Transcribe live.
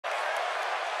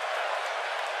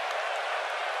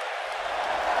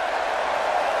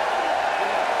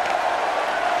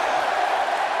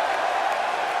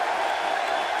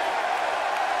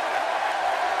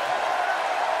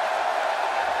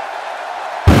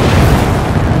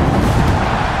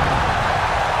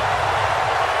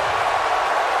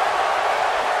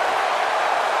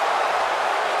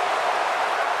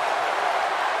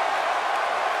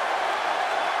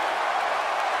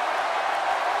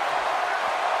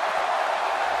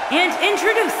And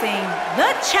introducing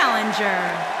the challenger,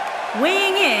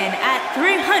 weighing in at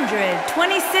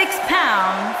 326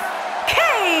 pounds,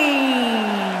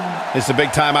 Kane! It's a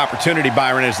big-time opportunity,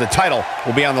 Byron, as the title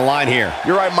will be on the line here.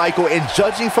 You're right, Michael, and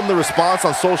judging from the response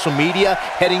on social media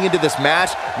heading into this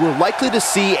match, we're likely to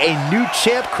see a new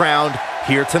champ crowned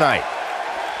here tonight.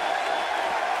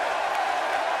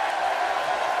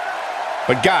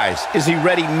 But guys, is he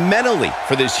ready mentally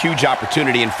for this huge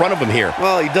opportunity in front of him here?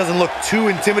 Well, he doesn't look too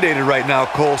intimidated right now,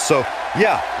 Cole, so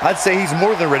yeah, I'd say he's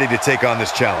more than ready to take on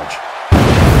this challenge.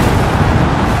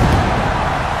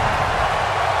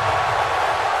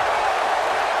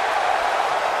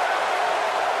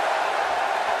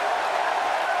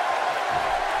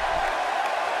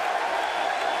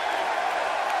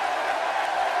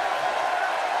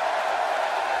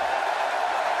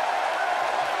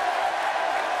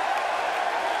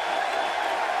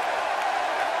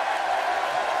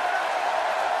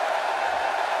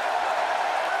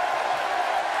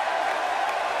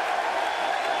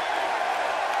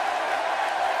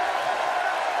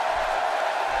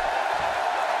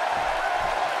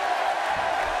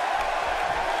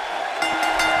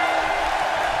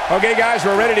 Okay, guys,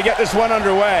 we're ready to get this one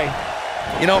underway.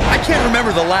 You know, I can't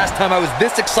remember the last time I was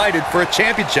this excited for a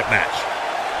championship match.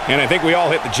 And I think we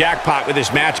all hit the jackpot with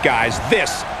this match, guys.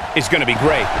 This is going to be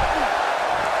great.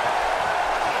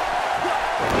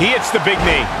 He hits the big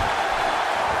knee.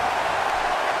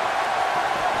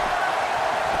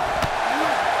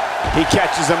 He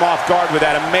catches him off guard with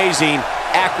that amazing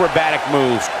acrobatic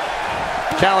move.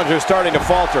 Challenger's starting to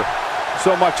falter.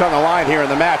 So much on the line here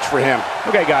in the match for him.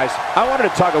 Okay, guys, I wanted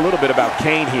to talk a little bit about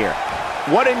Kane here.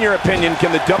 What, in your opinion, can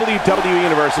the WWE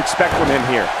Universe expect from him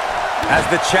here? As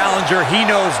the challenger, he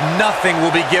knows nothing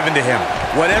will be given to him.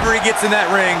 Whatever he gets in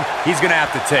that ring, he's going to have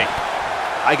to take.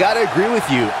 I got to agree with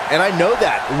you, and I know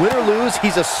that. Win or lose,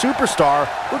 he's a superstar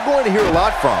we're going to hear a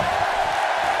lot from.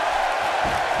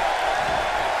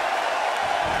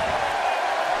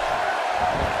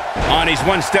 He's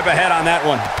one step ahead on that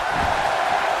one.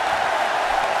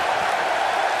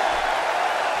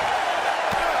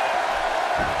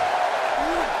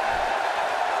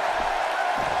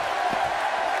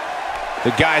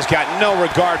 The guy's got no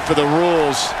regard for the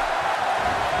rules.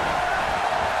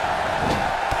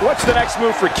 What's the next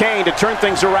move for Kane to turn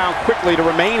things around quickly to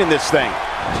remain in this thing?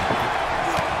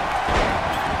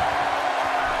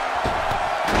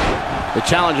 The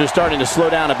challenger's starting to slow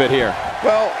down a bit here.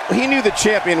 Well, he knew the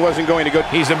champion wasn't going to go.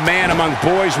 He's a man among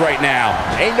boys right now.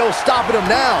 Ain't no stopping him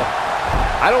now.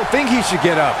 I don't think he should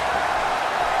get up.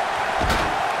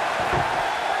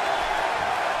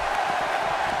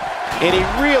 And he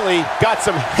really got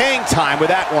some hang time with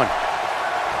that one.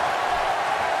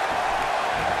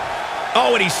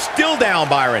 Oh, and he's still down,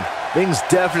 Byron. Things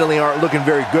definitely aren't looking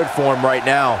very good for him right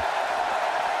now.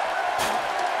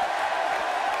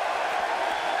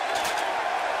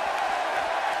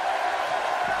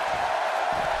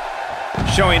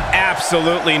 Showing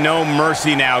absolutely no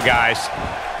mercy now, guys.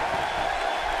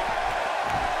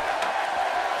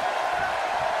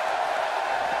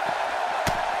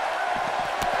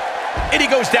 And he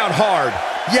goes down hard.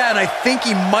 Yeah, and I think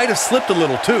he might have slipped a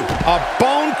little too. A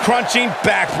bone-crunching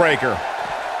backbreaker.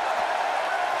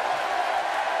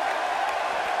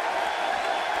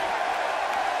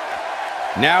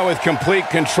 Now with complete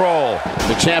control.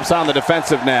 The champ's on the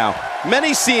defensive now.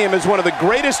 Many see him as one of the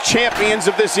greatest champions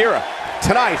of this era.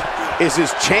 Tonight is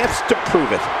his chance to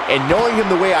prove it. And knowing him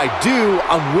the way I do,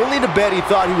 I'm willing to bet he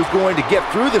thought he was going to get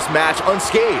through this match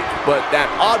unscathed. But that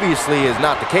obviously is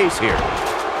not the case here.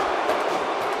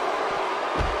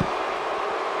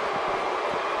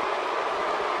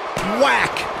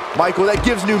 Whack! Michael, that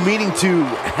gives new meaning to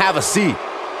have a seat.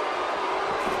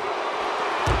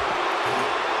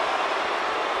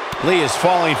 Lee is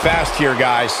falling fast here,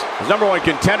 guys. As #1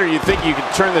 contender, you think you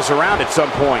can turn this around at some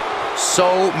point.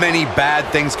 So many bad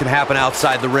things can happen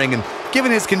outside the ring, and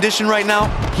given his condition right now,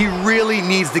 he really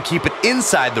needs to keep it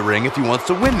inside the ring if he wants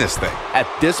to win this thing. At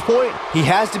this point, he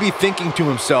has to be thinking to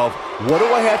himself, what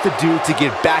do I have to do to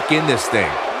get back in this thing?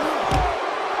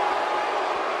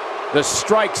 The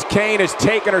strikes Kane has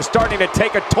taken are starting to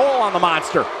take a toll on the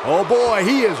monster. Oh boy,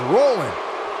 he is rolling.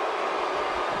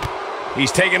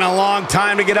 He's taking a long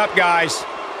time to get up, guys.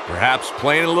 Perhaps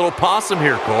playing a little possum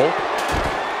here, Cole.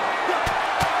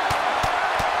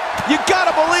 You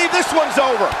gotta believe this one's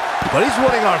over. But he's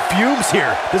running on fumes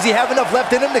here. Does he have enough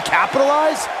left in him to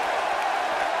capitalize?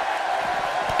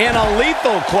 And a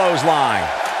lethal clothesline.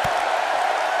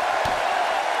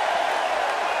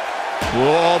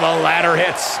 Whoa, the ladder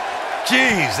hits.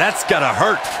 Jeez, that's gotta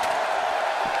hurt.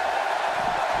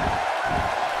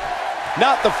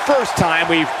 Not the first time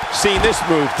we've seen this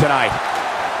move tonight.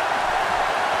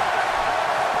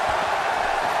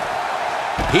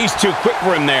 He's too quick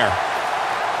for him there.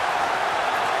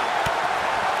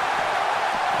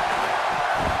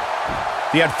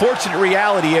 The unfortunate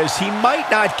reality is he might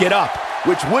not get up.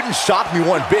 Which wouldn't shock me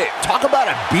one bit. Talk about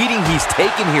a beating he's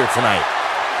taken here tonight.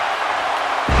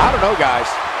 I don't know, guys.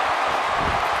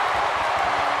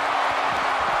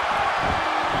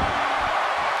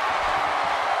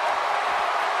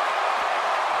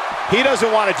 He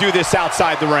doesn't want to do this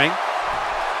outside the ring.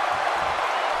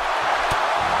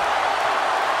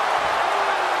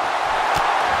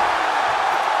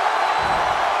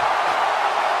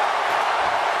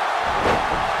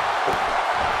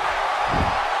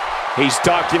 He's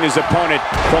stalking his opponent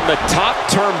from the top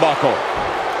turnbuckle.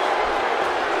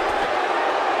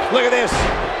 Look at this.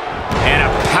 And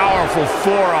a powerful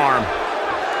forearm.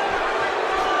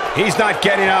 He's not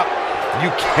getting up. You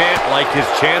can't like his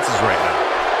chances right now.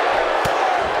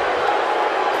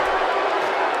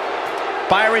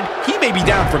 Byron, he may be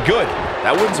down for good.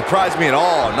 That wouldn't surprise me at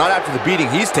all, not after the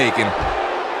beating he's taken.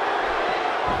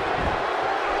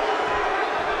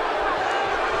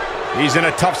 He's in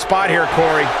a tough spot here,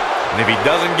 Corey. And if he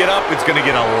doesn't get up, it's going to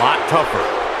get a lot tougher.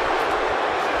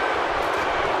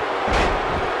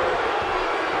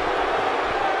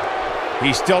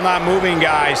 He's still not moving,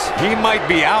 guys. He might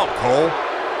be out, Cole.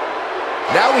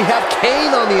 Now we have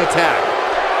Kane on the attack.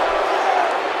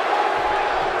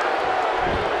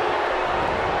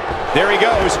 There he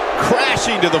goes,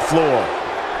 crashing to the floor.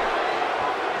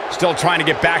 Still trying to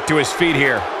get back to his feet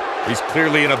here. He's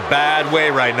clearly in a bad way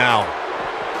right now.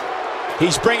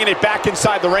 He's bringing it back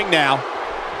inside the ring now.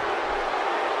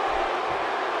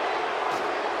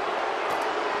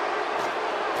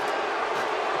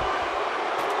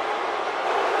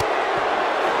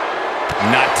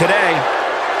 Not today.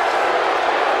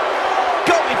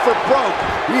 Going for broke.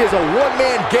 He is a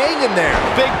one-man gang in there.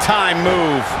 Big time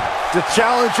move. The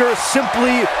challenger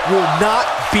simply will not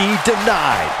be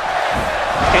denied.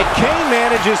 And Kane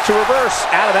manages to reverse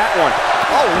out of that one.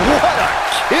 Oh, what a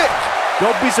kick.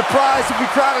 Don't be surprised if we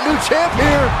crown a new champ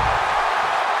here.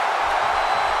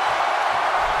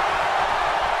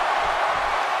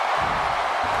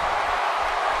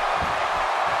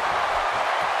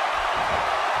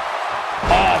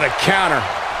 Oh, the counter.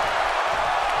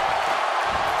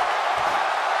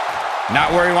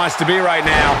 Not where he wants to be right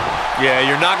now. Yeah,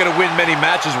 you're not going to win many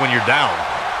matches when you're down.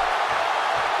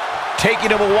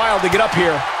 Taking him a while to get up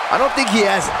here. I don't think he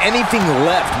has anything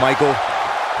left, Michael.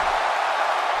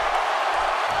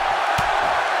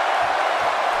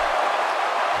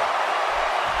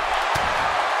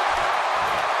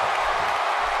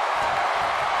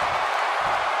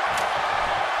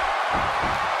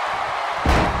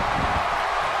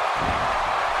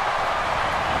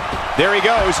 There he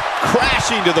goes,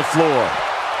 crashing to the floor.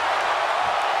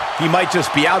 He might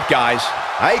just be out, guys.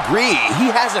 I agree. He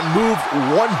hasn't moved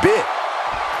one bit.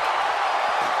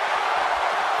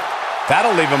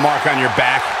 That'll leave a mark on your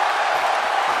back.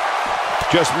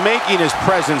 Just making his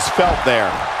presence felt there.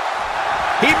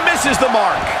 He misses the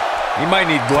mark. He might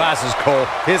need glasses, Cole.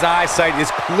 His eyesight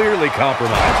is clearly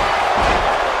compromised.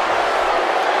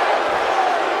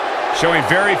 Showing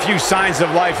very few signs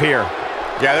of life here.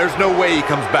 Yeah, there's no way he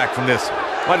comes back from this.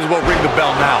 Might as well ring the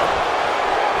bell now.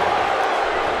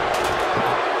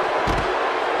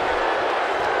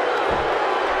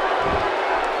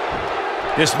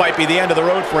 This might be the end of the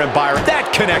road for him, Byron.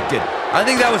 That connected. I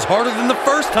think that was harder than the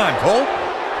first time, Cole.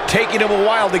 Taking him a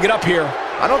while to get up here.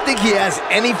 I don't think he has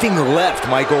anything left,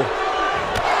 Michael.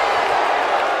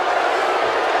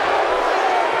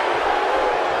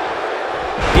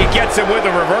 He gets him with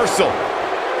a reversal.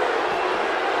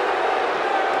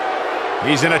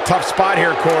 He's in a tough spot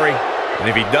here, Corey. And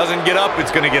if he doesn't get up,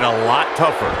 it's going to get a lot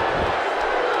tougher.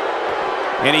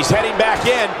 And he's heading back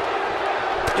in.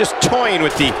 Just toying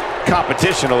with the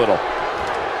competition a little.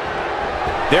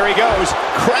 There he goes,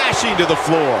 crashing to the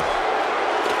floor.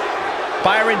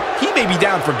 Byron, he may be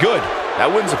down for good. That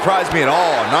wouldn't surprise me at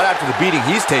all, not after the beating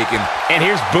he's taken. And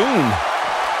here's Boone.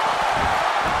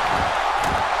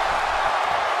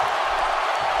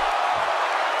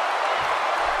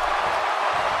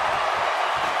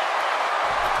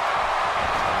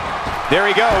 There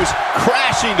he goes,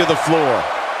 crashing to the floor.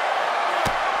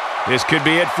 This could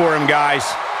be it for him, guys.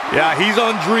 Yeah, he's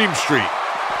on Dream Street.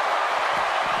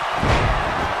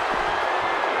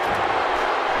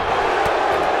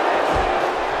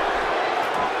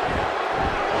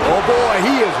 Oh boy,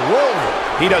 he is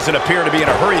rolling. He doesn't appear to be in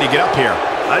a hurry to get up here.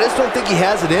 I just don't think he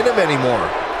has it in him anymore.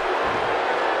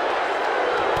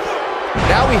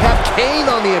 Now we have Kane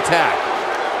on the attack.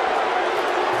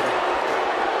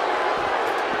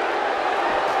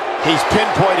 He's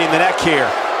pinpointing the neck here.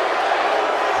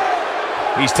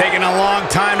 He's taking a long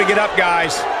time to get up,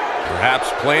 guys.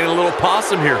 Perhaps playing a little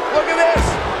possum here. Look at this.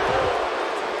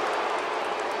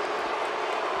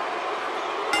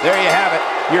 There you have it,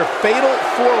 your fatal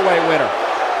four-way winner.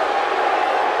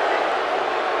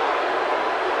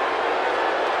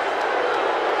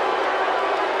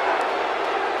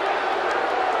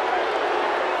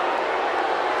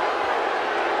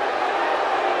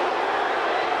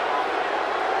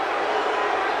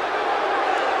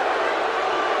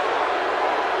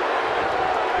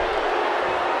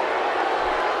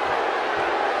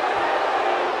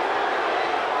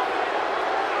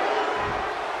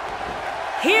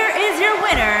 Here is your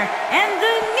winner and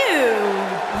the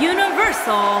new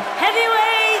Universal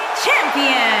Heavyweight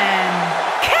Champion,